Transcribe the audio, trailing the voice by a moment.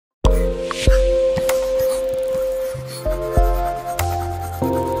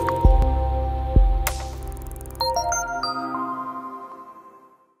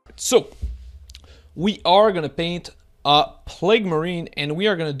So we are going to paint a Plague Marine, and we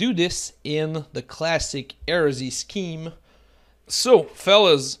are going to do this in the classic Heresy scheme. So,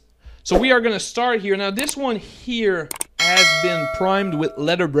 fellas, so we are going to start here. Now, this one here has been primed with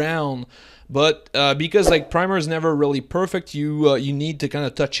leather brown, but because like primer is never really perfect, you need to kind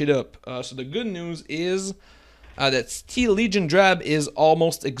of touch it up. So the good news is that Steel Legion Drab is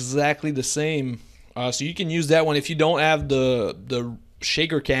almost exactly the same. So you can use that one if you don't have the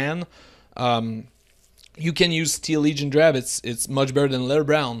shaker can. You can use Steel Legion Drab. It's much better than leather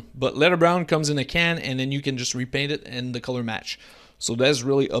brown, but leather brown comes in a can, and then you can just repaint it and the color match. So that's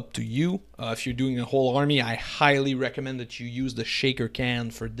really up to you. If you're doing a whole army, I highly recommend that you use the shaker can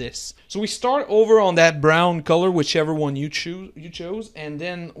for this. So we start over on that brown color, whichever one you chose, and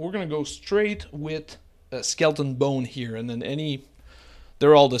then we're gonna go straight with skeleton bone here, and then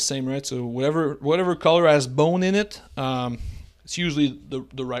they're all the same, right? So whatever color has bone in it, it's usually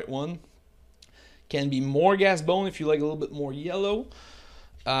the right one. Can be more gas bone if you like a little bit more yellow.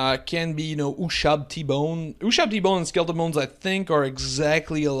 Can be, Ushab T-bone. Ushab T-bone and skeleton bones, I think, are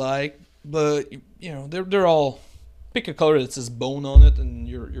exactly alike, but they're all. Pick a color that says bone on it, and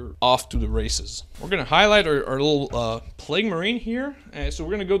you're off to the races. We're gonna highlight our little Plague Marine here. So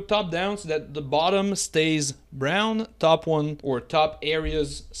we're gonna go top down so that the bottom stays brown, top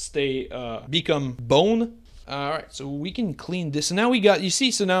areas stay become bone. All right, so we can clean this. And now we got, you see.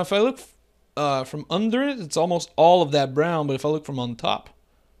 So now if I look from under it, it's almost all of that brown. But if I look from on top,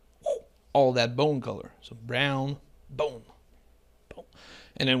 all that bone color. So brown, bone.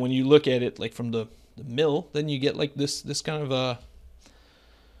 And then when you look at it like from the mill, then you get like this kind of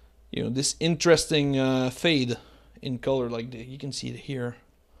this interesting fade in color. Like you can see it here.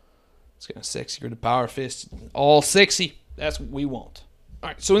 It's kind of sexy. Or the power fist, all sexy. That's what we want. All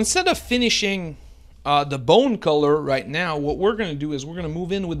right. So instead of finishing the bone color right now, what we're going to do is we're going to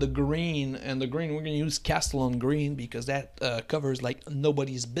move in with the green, and the green we're going to use Castellan green because that covers like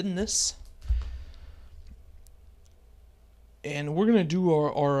nobody's business. And we're going to do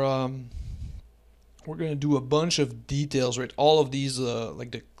we're going to do a bunch of details, right? All of these like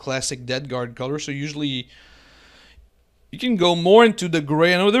the classic Dead Guard color. So usually you can go more into the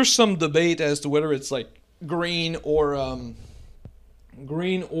gray. I know there's some debate as to whether it's like green or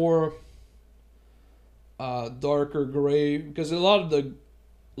darker gray, because a lot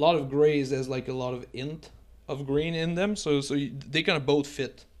of grays has like a lot of int of green in them, so they kind of both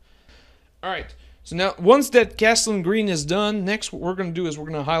fit. All right, so now once that Castellan green is done, next what we're going to do is we're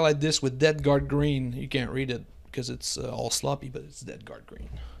going to highlight this with Dead Guard green. You can't read it because it's all sloppy, but it's Dead Guard green.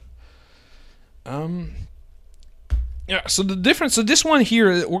 Yeah, so the difference, so this one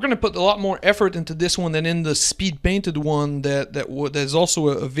here, we're going to put a lot more effort into this one than in the speed painted one that is also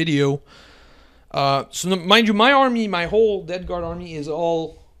a video. So mind you, my whole Dead Guard army is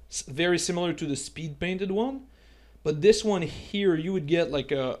all very similar to the speed painted one, but this one here you would get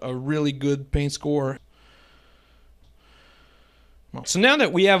like a really good paint score. So now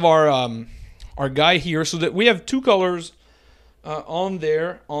that we have our guy here, so that we have two colors on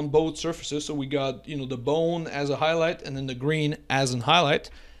there on both surfaces. So we got the bone as a highlight and then the green as an highlight.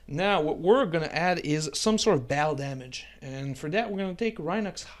 Now what we're gonna add is some sort of battle damage, and for that we're gonna take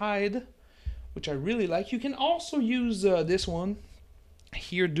Rhinox hide, which I really like. You can also use this one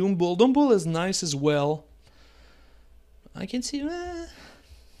here, Doom Bull. Doom Bull is nice as well. I can see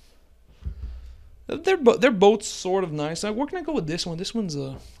they're both sort of nice. We're gonna go with this one. This one's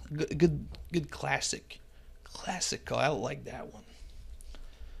a good classic color. I like that one.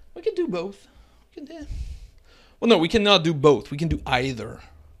 We can do both. Well, no, we cannot do both. We can do either.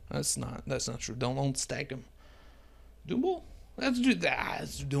 That's not true. Don't stack them. Doom Bull. Let's do that.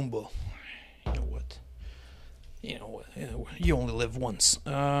 Let's do Doom Bull. You know what? You only live once.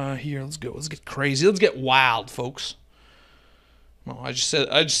 Here, let's go. Let's get crazy. Let's get wild, folks. Well, I just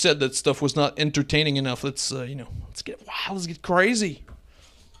said that stuff was not entertaining enough. Let's let's get wild. Let's get crazy.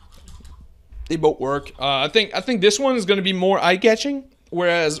 They both work. I think this one is going to be more eye-catching,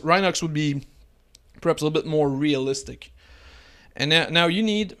 whereas Rhinox would be perhaps a little bit more realistic. And now you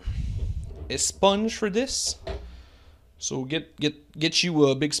need a sponge for this. So get you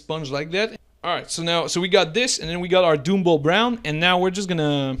a big sponge like that. All right, so we got this, and then we got our Doom Bull brown, and now we're just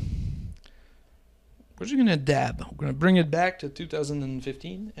gonna dab. We're gonna bring it back to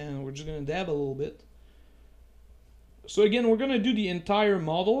 2015, and we're just gonna dab a little bit. So again, we're gonna do the entire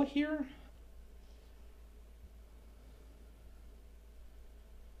model here.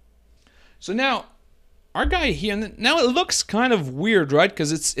 So now our guy here, now it looks kind of weird, right?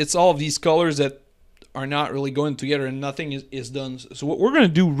 Because it's all of these colors that are not really going together, and nothing is done. So what we're gonna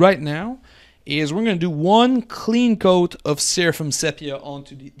do right now is we're going to do one clean coat of Seraphim Sepia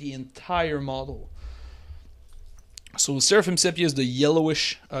onto the entire model. So Seraphim Sepia is the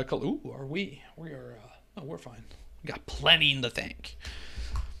yellowish color. Ooh, are we? We are. No, we're fine. We got plenty in the tank.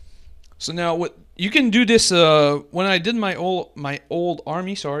 So now, what you can do this. When I did my old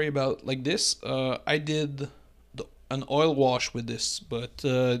army, sorry about like this. I did an oil wash with this, but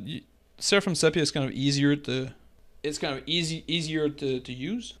Seraphim Sepia is kind of easier to. It's kind of easier to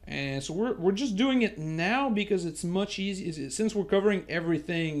use, and so we're just doing it now because it's much easier. Since we're covering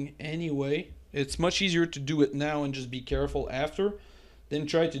everything anyway, it's much easier to do it now and just be careful after, than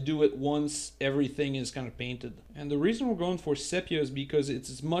try to do it once everything is kind of painted. And the reason we're going for sepia is because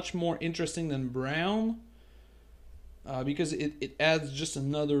it's much more interesting than brown, because it adds just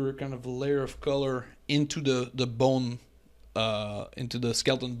another kind of layer of color into the bone, into the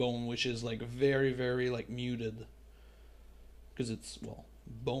skeleton bone, which is like very, very like muted. Because it's, well,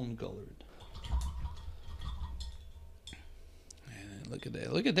 bone colored. And look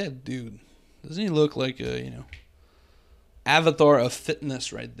at that dude. Doesn't he look like a, you know, avatar of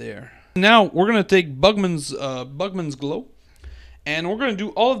fitness right there? Now we're gonna take Bugman's Glow, and we're gonna do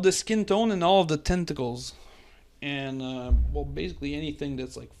all of the skin tone and all of the tentacles, and well, basically anything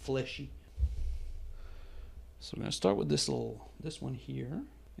that's like fleshy. So we're gonna start with this one here.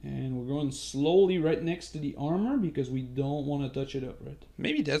 And we're going slowly right next to the armor because we don't want to touch it up, right?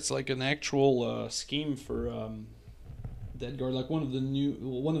 Maybe that's like an actual scheme for Dead Guard, like one of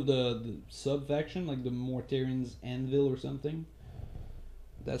the sub faction, like the Mortarian's Anvil or something.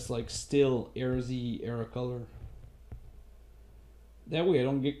 That's like still Heresy era color. That way I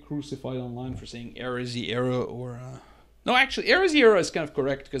don't get crucified online for saying Heresy era or no, actually Heresy era is kind of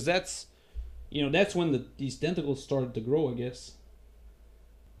correct because that's, you know, that's when these tentacles started to grow, I guess.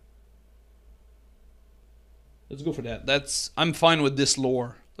 Let's go for that. I'm fine with this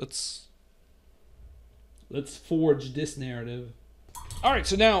lore. Let's forge this narrative. All right,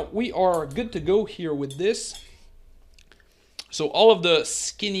 so now we are good to go here with this. So all of the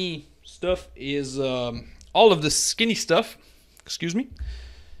skinny stuff is excuse me,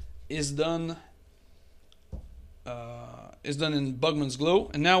 is done in Bugman's Glow.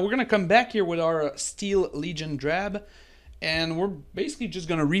 And now we're gonna come back here with our Steel Legion Drab, and we're basically just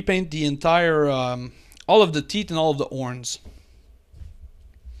gonna repaint the entire all of the teeth and all of the horns.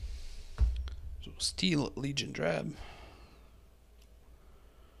 So Steel Legion Drab.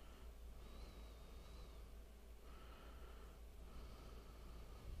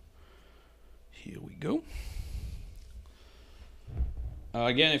 Here we go.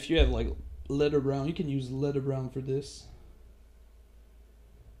 Again, if you have like leather brown, you can use leather brown for this.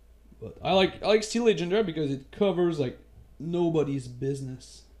 But I like Steel Legion Drab because it covers like nobody's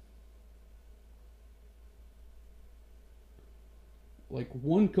business. Like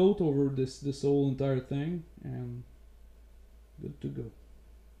one coat over this whole entire thing, and good to go.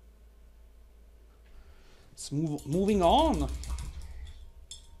 Let's moving on.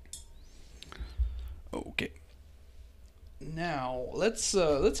 Okay. Now let's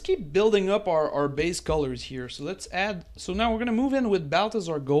keep building up our base colors here. So let's add. So now we're gonna move in with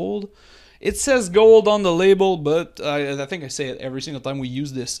Balthazar Gold. It says gold on the label, but I think I say it every single time we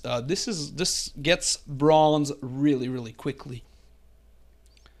use this. This gets bronze really, really quickly.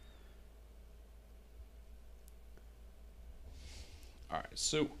 Alright,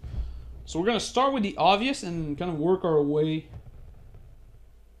 so we're going to start with the obvious and kind of work our way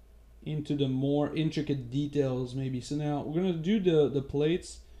into the more intricate details maybe. So now we're going to do the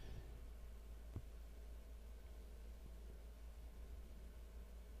plates.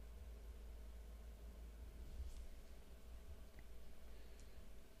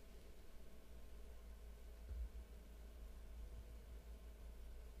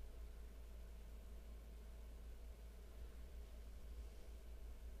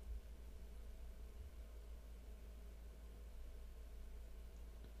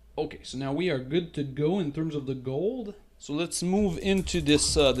 Okay, so now we are good to go in terms of the gold. So let's move into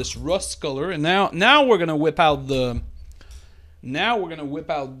this this rust color, and now we're gonna whip out the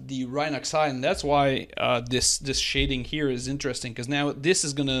Rhinox Eye, and that's why this shading here is interesting, because now this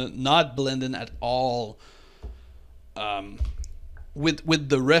is gonna not blend in at all with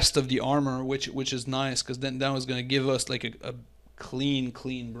the rest of the armor, which is nice, because then that was gonna give us like a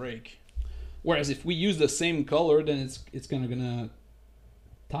clean break. Whereas if we use the same color, then it's gonna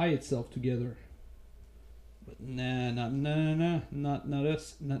tie itself together. But nah, not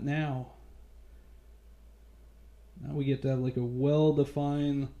us, not now. Now we get to have like a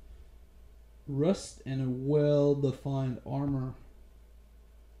well-defined rust and a well-defined armor.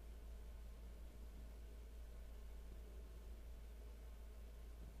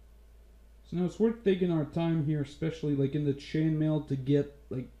 So now it's worth taking our time here, especially like in the chainmail, to get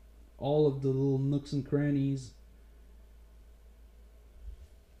like all of the little nooks and crannies.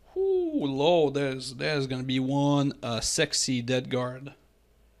 Ooh, low. There's gonna be one sexy dead guard.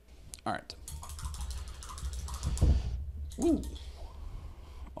 All right. Ooh.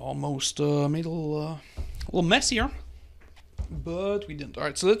 Almost made a little messier, but we didn't. All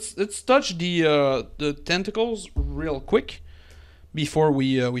right, so let's touch the tentacles real quick before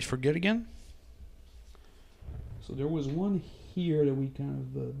we forget again. So there was one here that we kind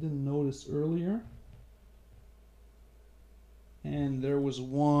of didn't notice earlier. And there was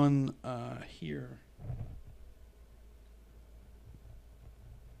one here.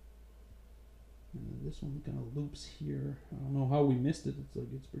 And this one kind of loops here. I don't know how we missed it.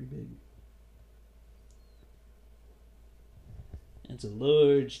 It's pretty big. It's a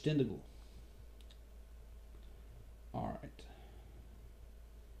large tentacle. All right.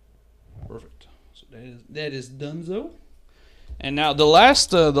 Perfect. So that is donezo. And now the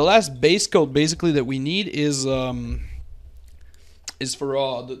last base coat basically that we need is for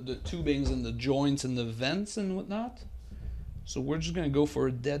the tubings and the joints and the vents and whatnot. So we're just gonna go for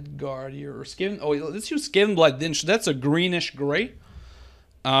a dead guard here, or Skaven. Oh, let's use Skaven Blight Dinch. That's a greenish gray,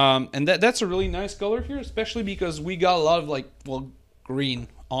 and that's a really nice color here, especially because we got a lot of green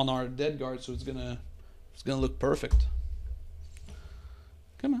on our dead guard, so it's gonna look perfect.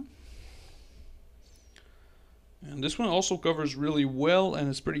 Come on. And this one also covers really well, and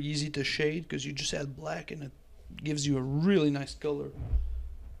it's pretty easy to shade because you just add black and it gives you a really nice color.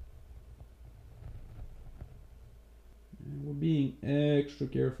 And we're being extra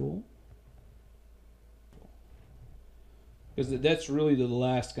careful because that's really the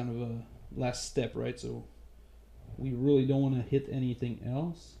last kind of a last step, right? So we really don't want to hit anything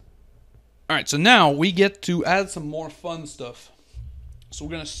else. All right, so now we get to add some more fun stuff. So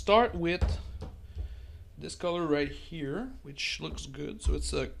we're gonna start with this color right here, which looks good. So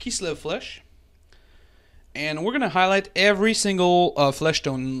it's a Kislev flesh. And we're going to highlight every single flesh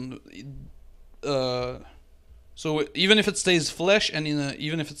tone. So even if it stays flesh and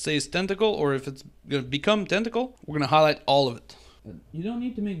even if it stays tentacle, or if it's going to become tentacle, we're going to highlight all of it. You don't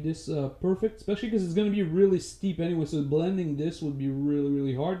need to make this perfect, especially because it's going to be really steep anyway. So blending this would be really,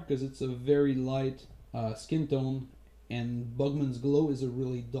 really hard because it's a very light skin tone. And Bugman's Glow is a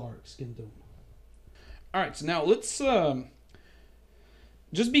really dark skin tone. Alright, so now let's...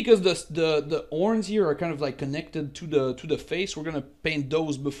 just because the horns here are kind of like connected to the face, we're gonna paint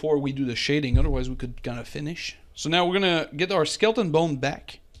those before we do the shading. Otherwise, we could kind of finish. So now we're gonna get our skeleton bone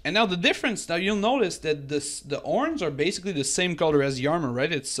back. And now the difference. Now you'll notice that the horns are basically the same color as the armor,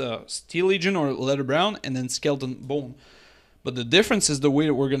 right? It's Steel Legion or Leather Brown, and then skeleton bone. But the difference is the way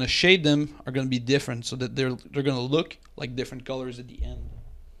that we're gonna shade them are gonna be different, so that they're gonna look like different colors at the end.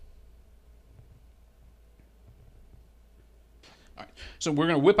 So we're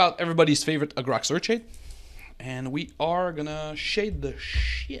going to whip out everybody's favorite Agrok Searchade. And we are going to shade the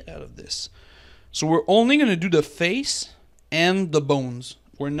shit out of this. So we're only going to do the face and the bones.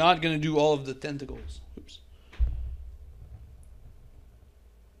 We're not going to do all of the tentacles. Oops.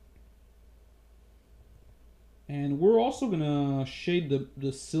 And we're also going to shade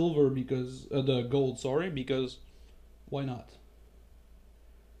the silver because... the gold, sorry, because why not?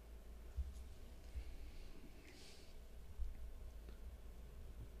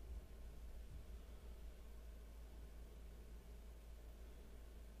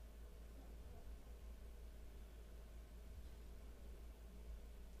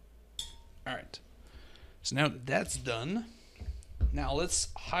 Alright, so now that that's done, now let's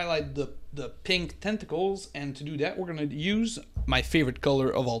highlight the pink tentacles, and to do that we're going to use my favorite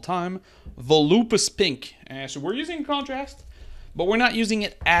color of all time, Volupus Pink. So we're using contrast, but we're not using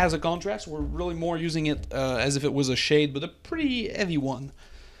it as a contrast, we're really more using it as if it was a shade, but a pretty heavy one.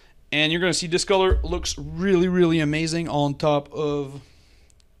 And you're going to see this color looks really, really amazing on top of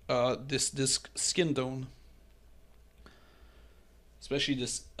this skin tone. Especially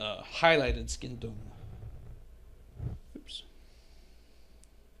this highlighted skin tone. Oops.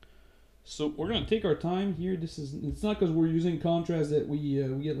 So we're gonna take our time here. It's not because we're using contrast that we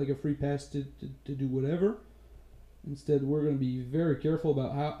get like a free pass to do whatever. Instead, we're gonna be very careful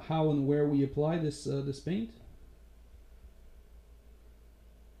about how and where we apply this paint.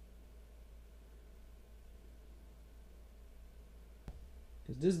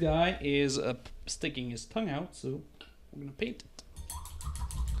 Because this guy is sticking his tongue out, so we're gonna paint it.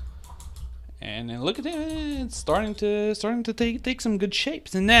 And then look at it, it's starting to take some good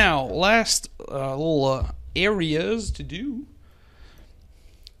shapes. And now, last little areas to do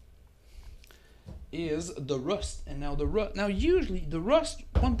is the rust. And now the rust. Now usually the rust,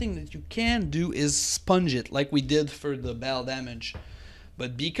 one thing that you can do is sponge it like we did for the battle damage.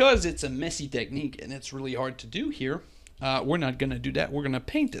 But because it's a messy technique and it's really hard to do here, we're not gonna do that. We're gonna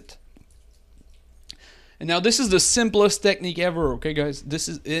paint it. And now this is the simplest technique ever, okay guys? This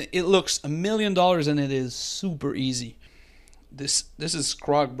is it looks $1 million and it is super easy. This is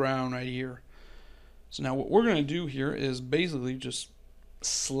Croc Brown right here. So now what we're gonna do here is basically just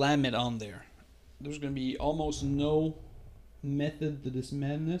slam it on there. There's gonna be almost no method to this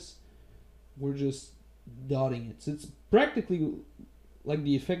madness. We're just dotting it. So it's practically like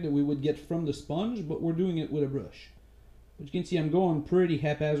the effect that we would get from the sponge, but we're doing it with a brush. But you can see I'm going pretty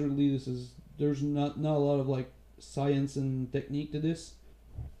haphazardly. There's not a lot of like science and technique to this.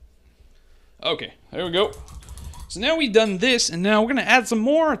 Okay, there we go. So now we've done this, and now we're gonna add some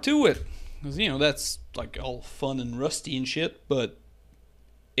more to it. Because, you know, that's like all fun and rusty and shit, but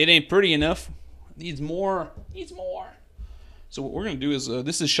it ain't pretty enough. It needs more. So what we're gonna do is,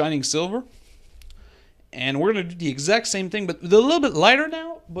 this is Shining Silver. And we're gonna do the exact same thing, but a little bit lighter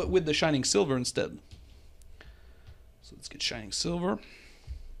now, but with the Shining Silver instead. So let's get Shining Silver.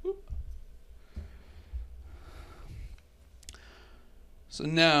 So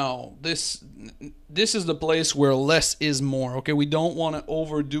now, this is the place where less is more. Okay, we don't want to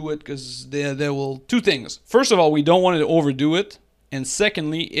overdo it because there will... Two things. First of all, we don't want to overdo it. And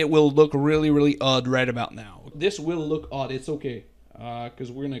secondly, it will look really, really odd right about now. This will look odd. It's okay.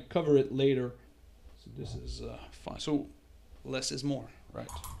 Because we're going to cover it later. So this is fine. So less is more, right?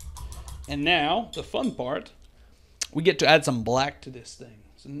 And now, the fun part, we get to add some black to this thing.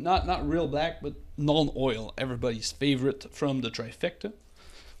 So not real black, but non-oil. Everybody's favorite from the trifecta.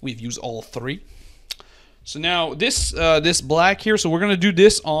 We've used all three. So now this black here. So we're gonna do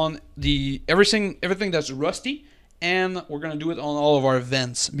this on the everything that's rusty, and we're gonna do it on all of our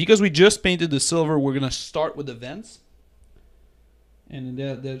vents. Because we just painted the silver, we're gonna start with the vents. And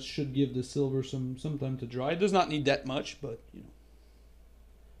that should give the silver some time to dry. It does not need that much, but you know,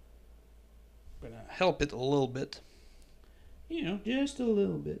 we're gonna help it a little bit. You know, just a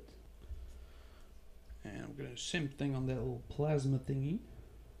little bit. And we're gonna do the same thing on that little plasma thingy.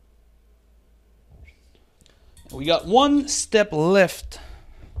 We got one step left.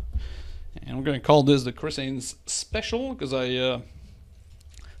 And we're gonna call this the Chris Haynes special, because I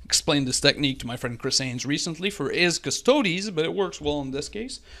explained this technique to my friend Chris Haynes recently for his Custodes, but it works well in this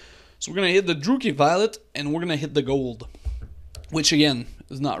case. So we're gonna hit the Druchii Violet, and we're gonna hit the gold, which again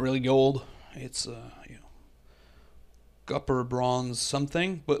is not really gold. It's you know, copper, bronze,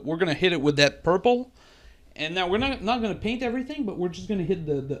 something. But we're gonna hit it with that purple. And now we're not gonna paint everything, but we're just gonna hit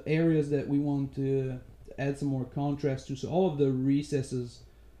the areas that we want to add some more contrast to. So all of the recesses.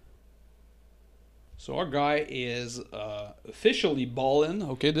 So our guy is officially ballin'.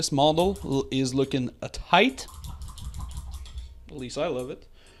 Okay, this model is looking tight. At least I love it.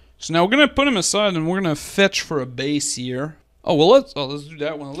 So now we're gonna put him aside, and we're gonna fetch for a base here. Oh well, let's do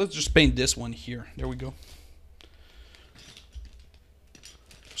that one. Let's just paint this one here. There we go.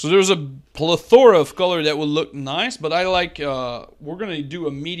 So there's a plethora of color that would look nice, but I like. We're gonna do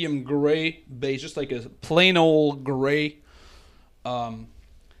a medium gray base, just like a plain old gray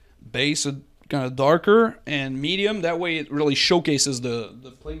base. Kind of darker and medium. That way it really showcases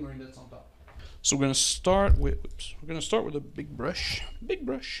the plain marine that's on top. So we're gonna start with a big brush,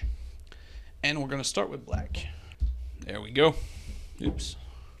 and we're gonna start with black. There we go. Oops.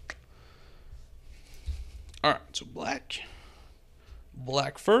 All right, so black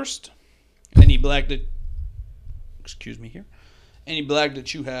first. Any black that, excuse me here, any black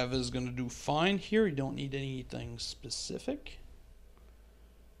that you have is gonna do fine here. You don't need anything specific.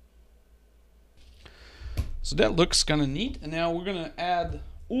 So that looks kind of neat. And now we're going to add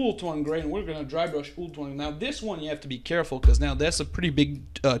Ultuan Gray, and we're going to dry brush Ultuan. Now this one you have to be careful, because now that's a pretty big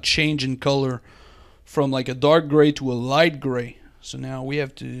change in color from like a dark gray to a light gray. So now we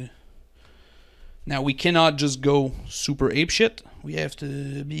have to... Now we cannot just go super apeshit. We have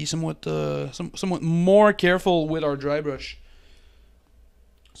to be somewhat more careful with our dry brush.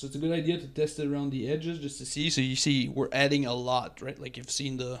 So it's a good idea to test it around the edges just to see. So you see we're adding a lot, right? Like you've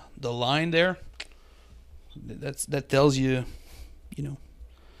seen the line there. That tells you, you know,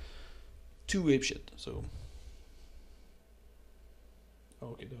 too apeshit. So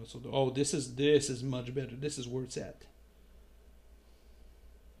okay, so this is much better. This is where it's at.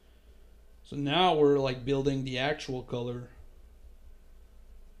 So now we're like building the actual color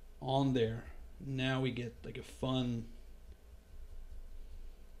on there. Now we get like a fun.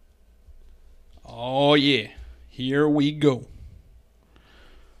 Oh yeah, here we go.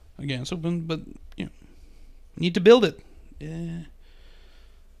 Again, so but you know. Need to build it. Yeah.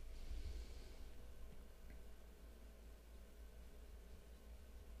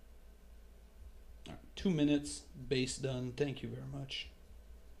 2 minutes, base done. Thank you very much.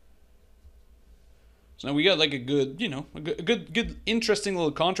 So now we got like a good, you know, a good, interesting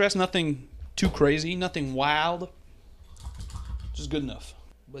little contrast. Nothing too crazy, nothing wild. Just good enough.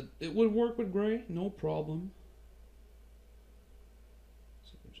 But it would work with gray, no problem.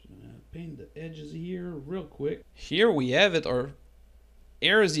 So we're just gonna paint the edges here real quick. Here we have it, our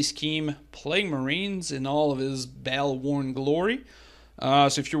Heresy scheme, Plague Marines in all of his battle-worn glory. So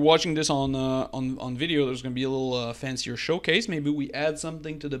if you're watching this on video, there's gonna be a little fancier showcase. Maybe we add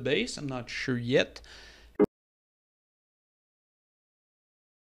something to the base. I'm not sure yet.